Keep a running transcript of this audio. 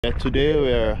Yeah, today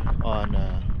we're on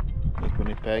Lake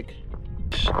Winnipeg.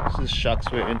 This is shacks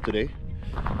we're in today.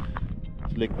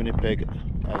 Lake Winnipeg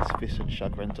has fish and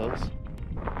shack rentals.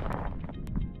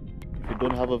 If you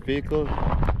don't have a vehicle,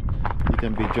 you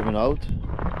can be driven out.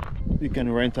 You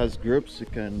can rent as groups, you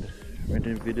can rent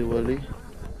individually.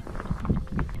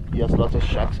 He has lots of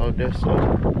shacks out there, so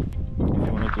if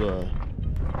you want to do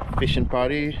a fishing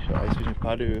party, ice fishing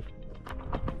party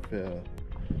with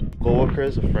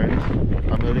co-workers, or friends,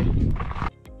 family.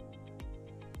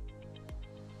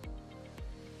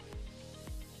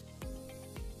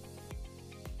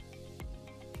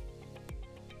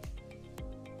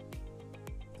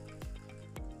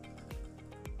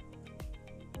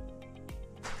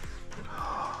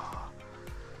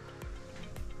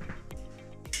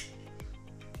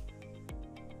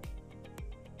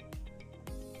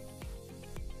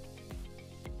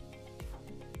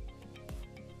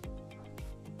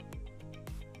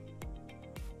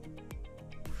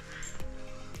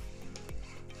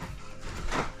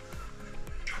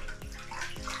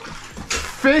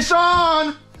 Fish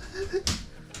on!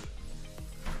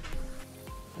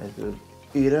 That's good.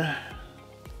 Eater.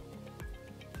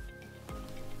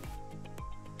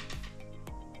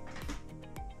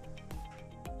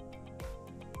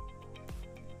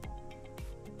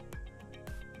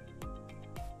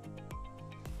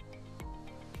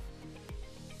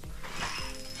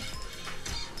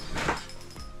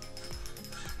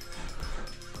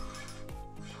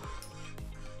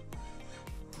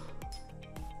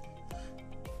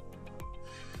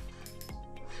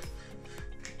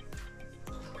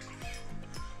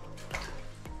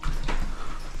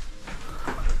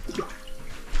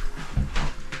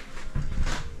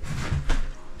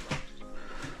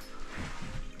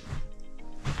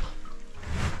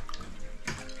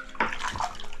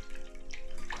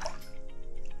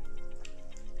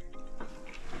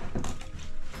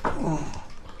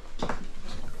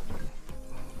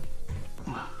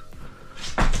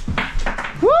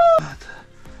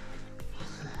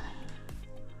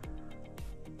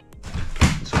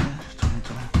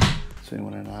 So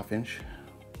 1.5 inch.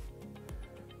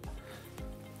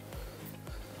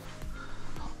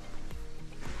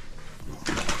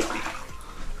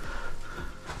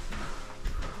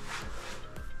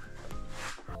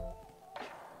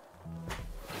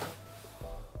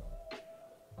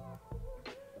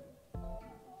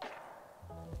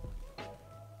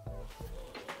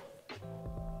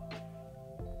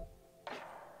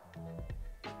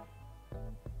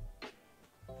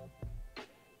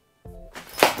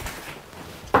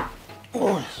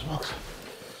 Oh, it smokes.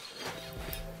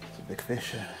 It's a big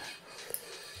fish.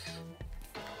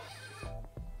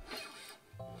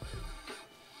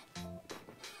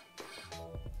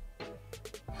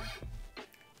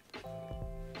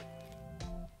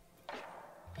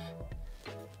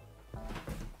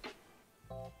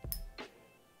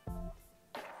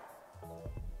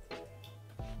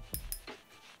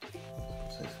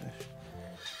 Six fish.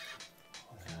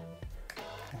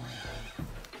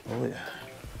 Oh yeah.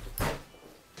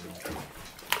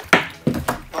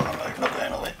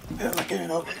 I'm not getting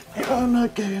away. I'm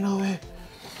not getting away.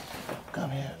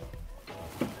 Come here.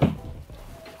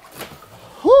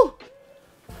 Whoo!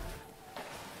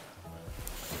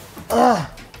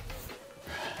 Ah!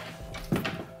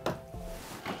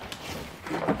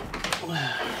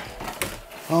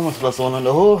 Almost lost one in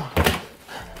the hole.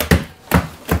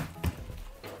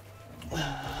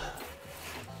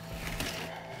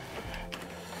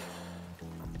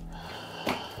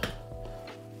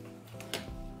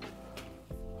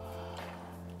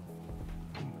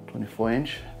 .4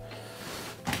 inch.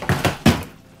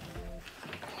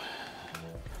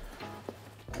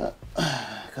 Got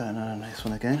another nice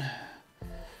one again.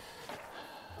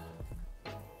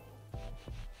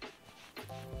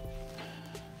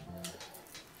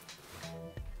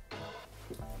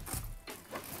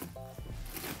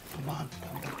 Come on,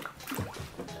 come on.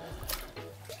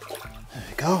 There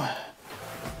we go.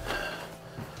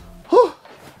 Whew.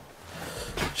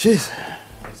 Jeez,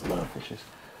 there's a lot of fishes.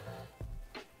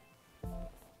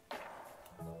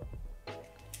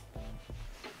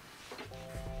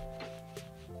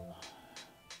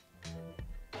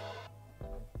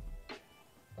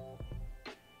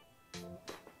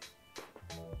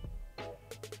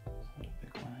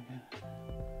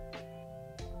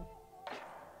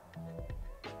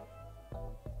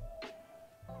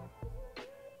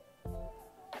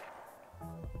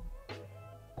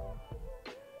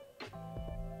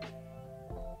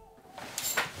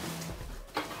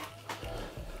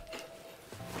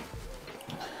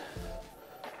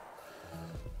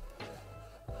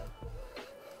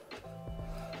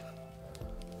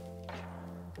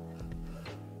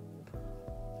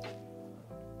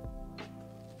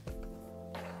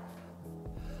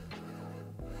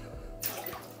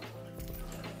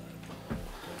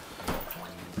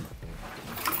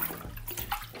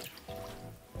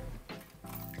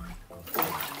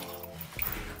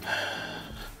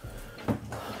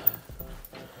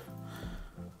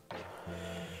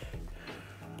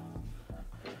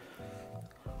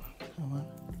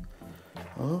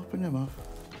 in your mouth.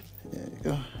 There you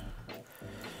go.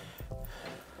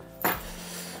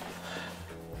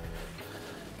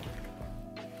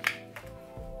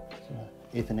 So,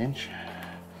 1/8 inch.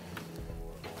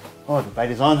 Oh, the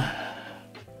bite is on.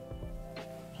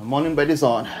 The morning bite is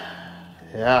on.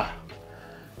 Yeah.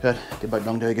 Good. Get back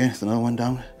down there again. There's another one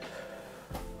down.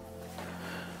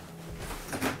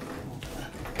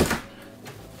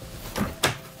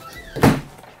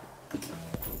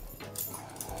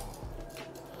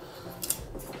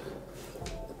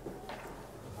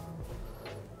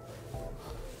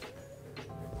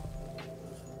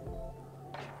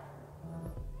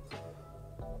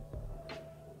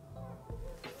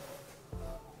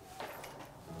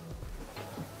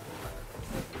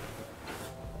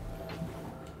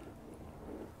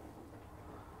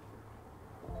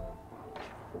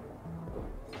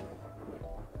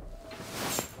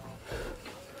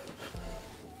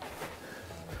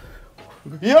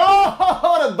 Yo,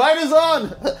 the bite is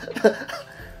on.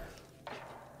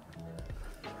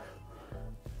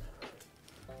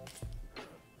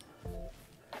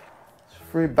 It's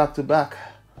free back to back.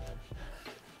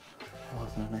 Oh,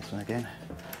 it's a nice one again.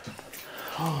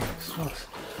 Oh, this works.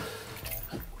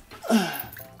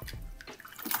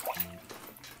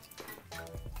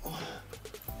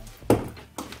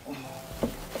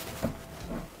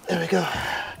 There we go.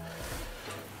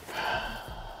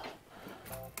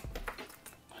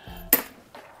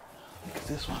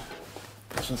 This one.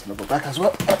 This one's gonna go back as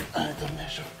well. I need to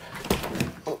measure.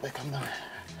 Oh, they come down.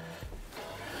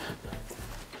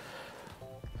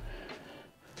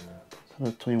 It's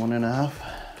another 21.5.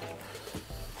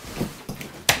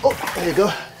 Oh, there you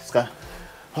go. It's got.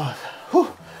 Oh,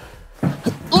 whew. I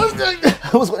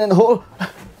almost went in the hole.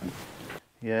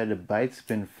 Yeah, the bite's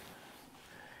been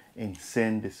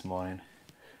insane this morning.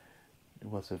 It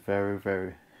was a very,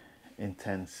 very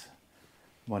intense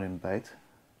morning bite.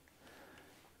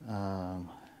 I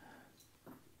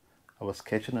was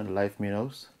catching the live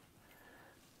minnows,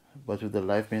 but with the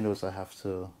live minnows I have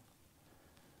to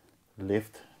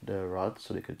lift the rod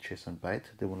so they could chase and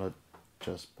bite. They will not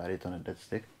just bite it on a dead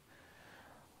stick.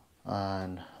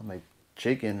 And my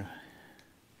jigging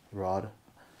rod,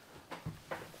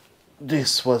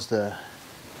 this was the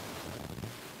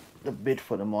bait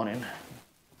for the morning.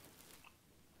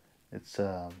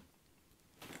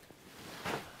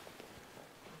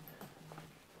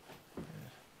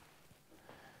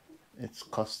 It's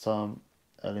custom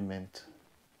element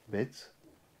bait.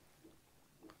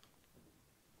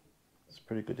 It's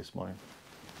pretty good this morning.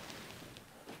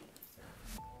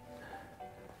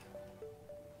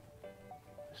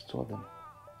 There's 2 of them.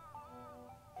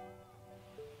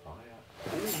 Oh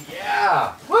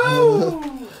yeah!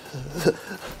 Woo!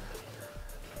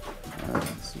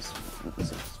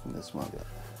 This one, yeah.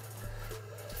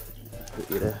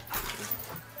 Eat it.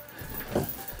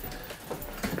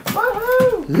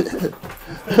 Oh,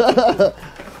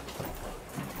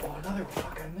 another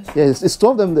fuck, I missed. Yeah, it's 2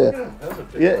 of them there. Yeah, that was a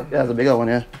big Yeah, one. yeah, it's a bigger one,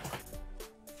 yeah.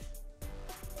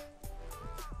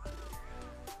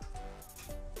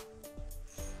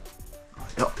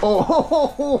 Oh, ho, ho,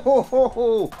 ho, ho, ho,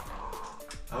 ho.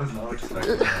 I was not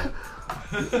expecting that.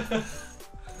 Oh,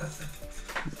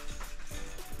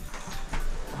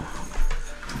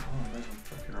 there's a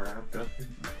fucking wrapped up here.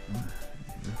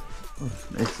 Oh,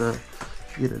 nice,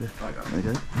 get it. I got it.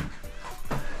 Okay.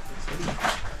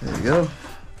 There you go.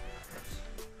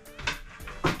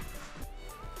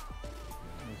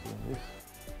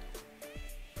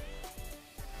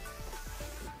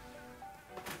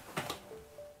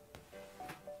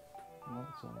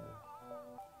 What's on there?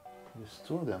 There's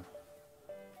 2 of them.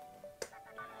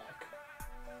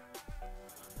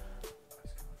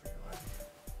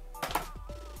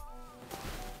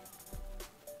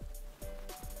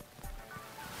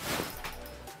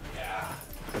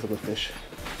 That's a good fish.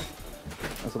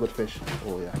 That's a good fish.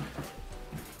 Oh yeah.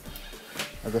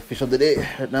 That's the fish of the day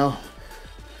right now.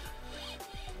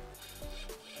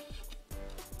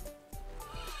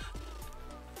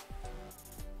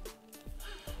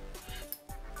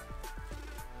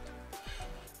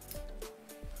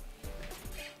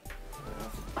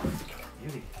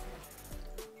 Beauty.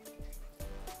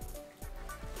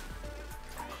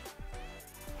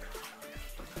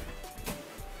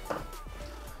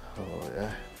 Oh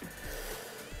yeah.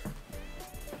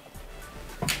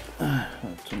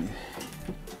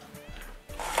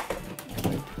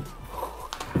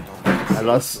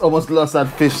 Almost lost that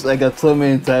fish like so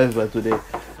many times, but today.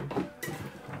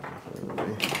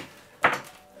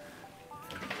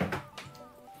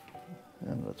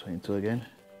 Another 22 again.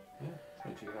 Yeah,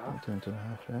 22.5.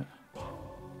 22.5, yeah.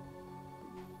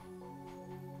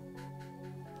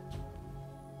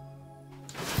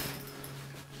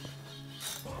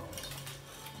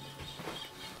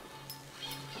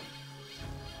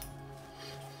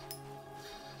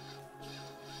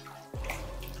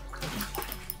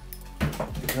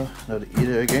 minnow, another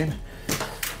eater again.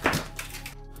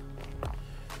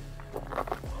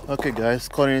 Okay guys,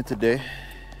 calling it today.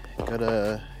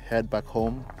 Gotta head back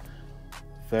home.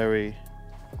 Very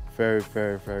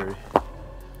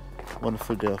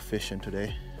wonderful day of fishing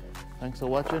today. Thanks for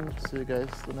watching. See you guys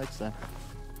the next time.